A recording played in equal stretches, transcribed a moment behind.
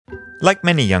Like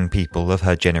many young people of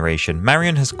her generation,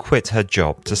 Marion has quit her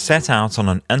job to set out on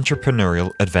an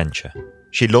entrepreneurial adventure.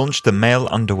 She launched a male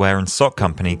underwear and sock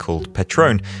company called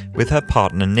Petrone with her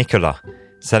partner Nicolas,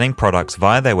 selling products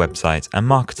via their website and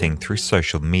marketing through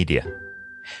social media.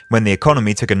 When the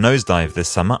economy took a nosedive this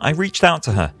summer, I reached out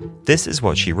to her. This is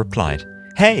what she replied.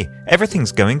 "Hey,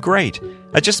 everything's going great.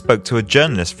 I just spoke to a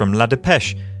journalist from La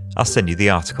Dépêche. I'll send you the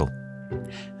article."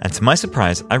 And to my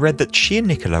surprise, I read that she and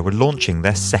Nicolas were launching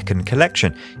their second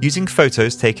collection, using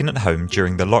photos taken at home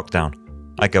during the lockdown.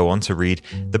 I go on to read,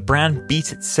 the brand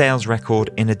beat its sales record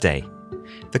in a day.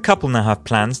 The couple now have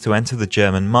plans to enter the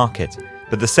German market,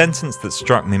 but the sentence that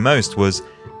struck me most was,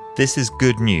 "This is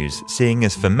good news, seeing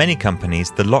as for many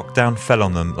companies the lockdown fell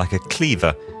on them like a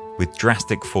cleaver, with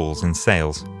drastic falls in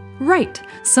sales." Right.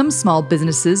 Some small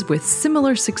businesses with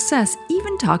similar success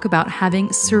even talk about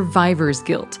having survivor's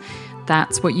guilt.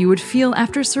 That's what you would feel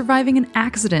after surviving an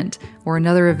accident or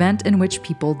another event in which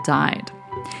people died.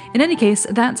 In any case,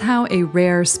 that's how a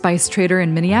rare spice trader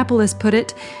in Minneapolis put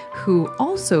it, who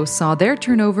also saw their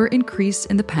turnover increase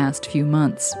in the past few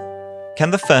months.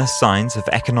 Can the first signs of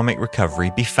economic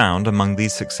recovery be found among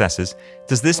these successes?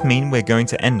 Does this mean we're going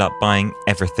to end up buying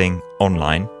everything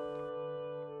online?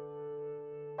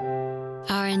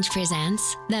 Orange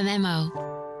presents The Memo.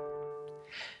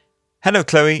 Hello,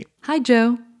 Chloe. Hi,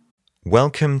 Joe.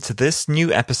 Welcome to this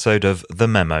new episode of The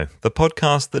Memo, the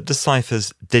podcast that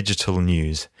deciphers digital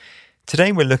news.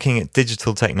 Today we're looking at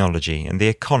digital technology and the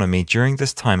economy during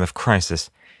this time of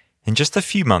crisis. In just a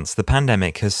few months, the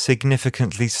pandemic has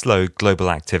significantly slowed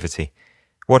global activity.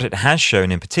 What it has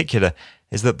shown in particular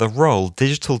is that the role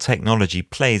digital technology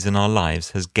plays in our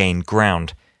lives has gained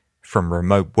ground. From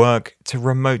remote work to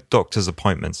remote doctor's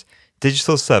appointments,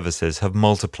 digital services have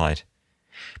multiplied.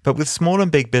 But with small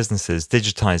and big businesses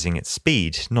digitizing at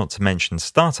speed, not to mention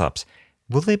startups,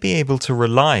 will they be able to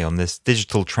rely on this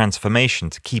digital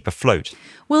transformation to keep afloat?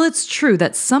 Well, it's true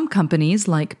that some companies,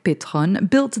 like Petron,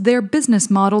 built their business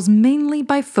models mainly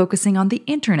by focusing on the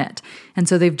internet, and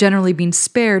so they've generally been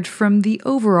spared from the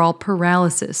overall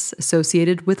paralysis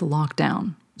associated with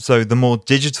lockdown. So the more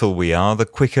digital we are, the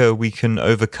quicker we can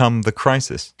overcome the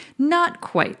crisis. Not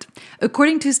quite.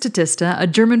 According to Statista, a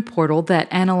German portal that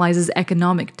analyzes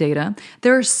economic data,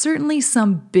 there are certainly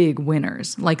some big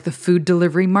winners, like the food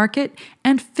delivery market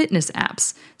and fitness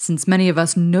apps, since many of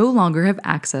us no longer have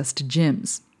access to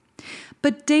gyms.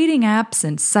 But dating apps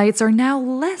and sites are now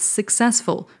less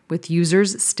successful, with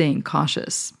users staying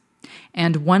cautious.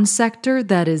 And one sector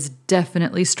that is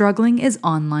definitely struggling is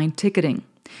online ticketing.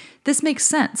 This makes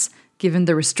sense, given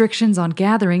the restrictions on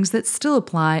gatherings that still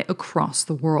apply across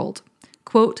the world.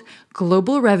 Quote,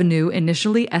 global revenue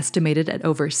initially estimated at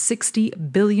over $60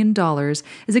 billion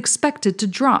is expected to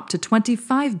drop to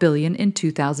 $25 billion in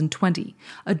 2020,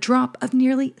 a drop of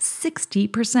nearly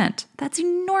 60%. That's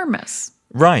enormous.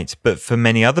 Right, but for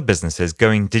many other businesses,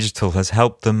 going digital has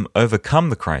helped them overcome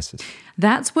the crisis.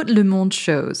 That's what Le Monde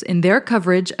shows in their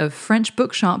coverage of French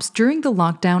bookshops during the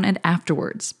lockdown and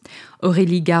afterwards.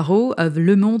 Aurélie Garot of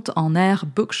Le Monde en Air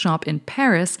bookshop in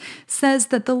Paris says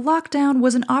that the lockdown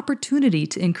was an opportunity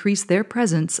to increase their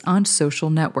presence on social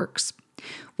networks,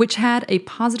 which had a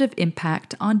positive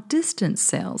impact on distance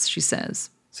sales, she says.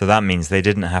 So that means they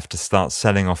didn't have to start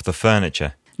selling off the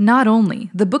furniture. Not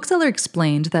only, the bookseller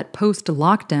explained that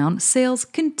post-lockdown, sales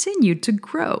continued to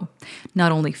grow,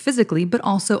 not only physically but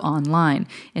also online,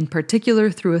 in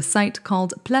particular through a site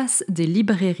called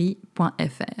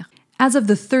placedeslibrairies.fr. As of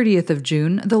the 30th of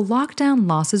June, the lockdown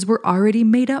losses were already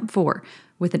made up for,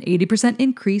 with an 80%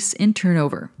 increase in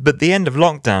turnover. But the end of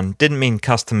lockdown didn't mean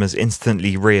customers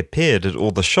instantly reappeared at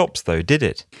all the shops, though, did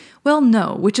it? Well,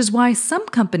 no, which is why some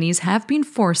companies have been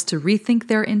forced to rethink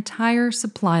their entire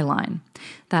supply line.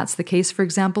 That's the case, for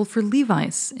example, for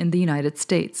Levi's in the United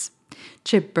States.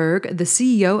 Chip Bergh, the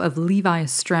CEO of Levi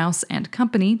Strauss &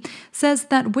 Company, says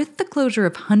that with the closure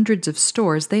of hundreds of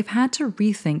stores, they've had to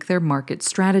rethink their market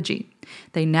strategy.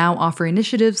 They now offer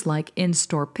initiatives like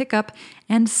in-store pickup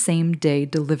and same-day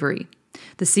delivery.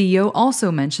 The CEO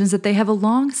also mentions that they have a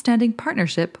long-standing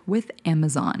partnership with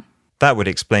Amazon. That would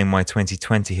explain why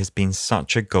 2020 has been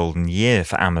such a golden year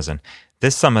for Amazon.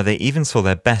 This summer, they even saw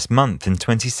their best month in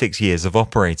 26 years of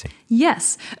operating.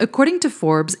 Yes. According to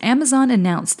Forbes, Amazon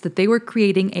announced that they were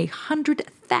creating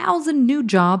 100,000 new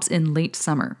jobs in late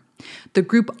summer. The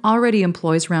group already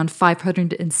employs around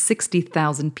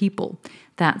 560,000 people.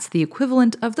 That's the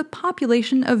equivalent of the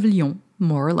population of Lyon,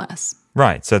 more or less.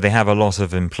 Right, so they have a lot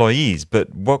of employees,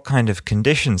 but what kind of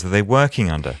conditions are they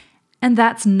working under? And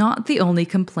that's not the only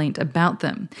complaint about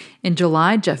them. In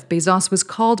July, Jeff Bezos was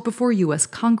called before U.S.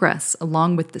 Congress,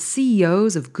 along with the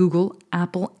CEOs of Google,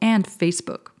 Apple, and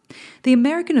Facebook. The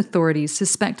American authorities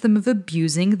suspect them of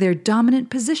abusing their dominant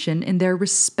position in their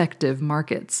respective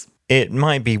markets. It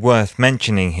might be worth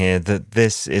mentioning here that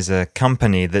this is a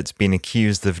company that's been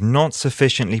accused of not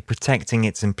sufficiently protecting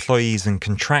its employees and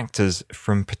contractors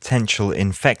from potential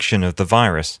infection of the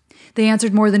virus. They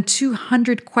answered more than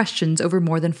 200 questions over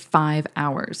more than 5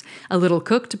 hours. A little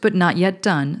cooked but not yet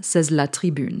done, says La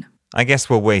Tribune. I guess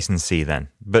we'll wait and see then.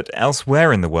 But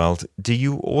elsewhere in the world, do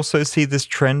you also see this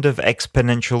trend of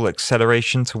exponential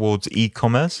acceleration towards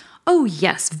e-commerce? Oh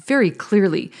yes, very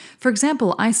clearly. For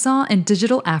example, I saw in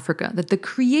Digital Africa that the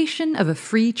creation of a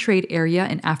free trade area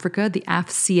in Africa, the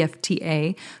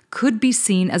AfCFTA, could be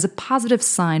seen as a positive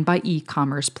sign by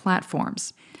e-commerce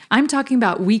platforms. I'm talking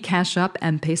about WeCashUp,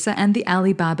 M-Pesa, and the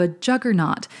Alibaba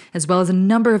juggernaut, as well as a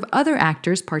number of other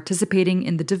actors participating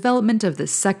in the development of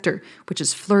this sector, which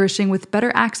is flourishing with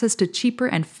better access to cheaper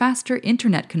and faster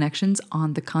internet connections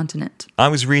on the continent. I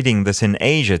was reading that in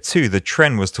Asia too, the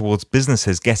trend was towards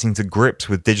businesses getting to grips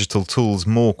with digital tools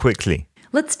more quickly.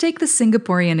 Let's take the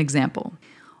Singaporean example.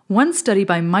 One study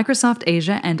by Microsoft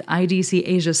Asia and IDC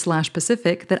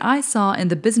Asia/Pacific that I saw in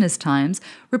the Business Times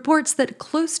reports that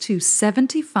close to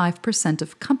 75%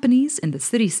 of companies in the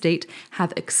city-state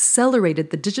have accelerated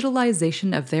the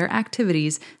digitalization of their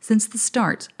activities since the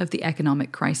start of the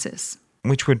economic crisis.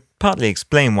 Which would partly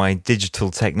explain why digital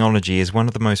technology is one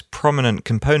of the most prominent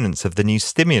components of the new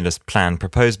stimulus plan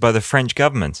proposed by the French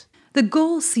government. The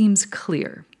goal seems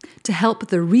clear: to help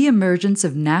the re-emergence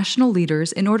of national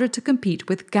leaders in order to compete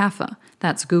with GAFA,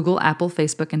 that's Google, Apple,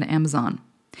 Facebook, and Amazon.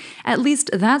 At least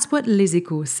that's what Les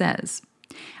Echos says.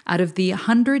 Out of the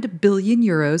 100 billion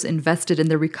euros invested in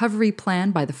the recovery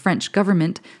plan by the French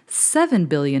government, 7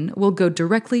 billion will go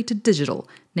directly to digital,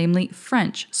 namely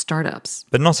French startups.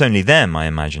 But not only them, I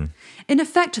imagine. In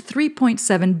effect,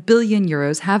 3.7 billion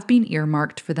euros have been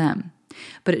earmarked for them.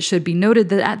 But it should be noted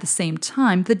that at the same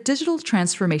time, the digital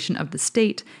transformation of the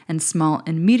state and small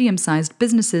and medium-sized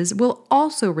businesses will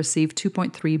also receive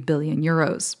 2.3 billion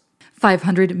euros.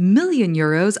 500 million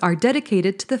euros are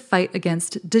dedicated to the fight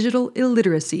against digital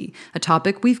illiteracy, a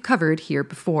topic we've covered here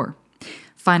before.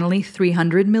 Finally,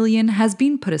 300 million has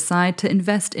been put aside to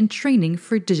invest in training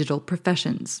for digital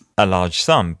professions. A large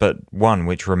sum, but one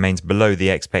which remains below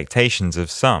the expectations of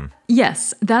some.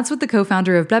 Yes, that's what the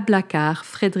co-founder of BlaBlaCar,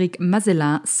 Frédéric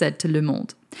Mazelin, said to Le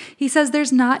Monde. He says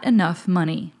there's not enough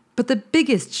money. But the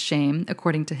biggest shame,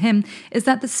 according to him, is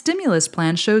that the stimulus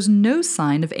plan shows no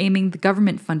sign of aiming the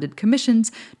government-funded commissions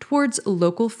towards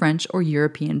local French or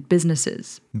European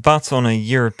businesses. But on a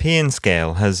European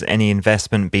scale, has any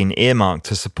investment been earmarked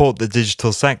to support the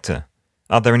digital sector?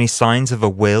 Are there any signs of a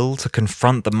will to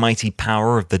confront the mighty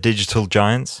power of the digital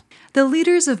giants? The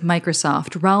leaders of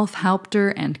Microsoft, Ralph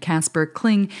Haupter and Casper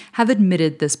Kling, have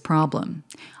admitted this problem.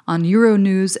 On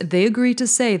Euronews, they agree to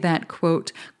say that,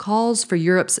 quote, calls for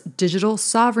Europe's digital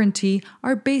sovereignty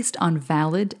are based on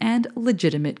valid and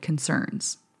legitimate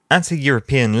concerns. At a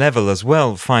European level as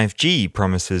well, 5G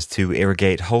promises to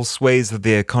irrigate whole swathes of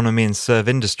the economy and serve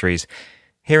industries.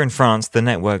 Here in France, the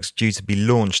network's due to be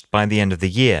launched by the end of the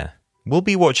year. We'll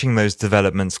be watching those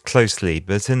developments closely,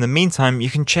 but in the meantime, you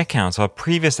can check out our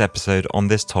previous episode on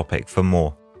this topic for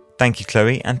more. Thank you,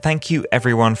 Chloe, and thank you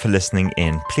everyone for listening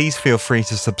in. Please feel free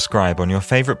to subscribe on your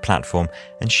favourite platform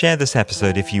and share this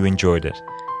episode if you enjoyed it.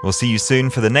 We'll see you soon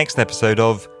for the next episode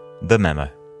of The Memo.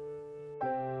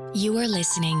 You are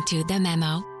listening to The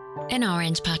Memo, an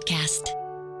Orange podcast.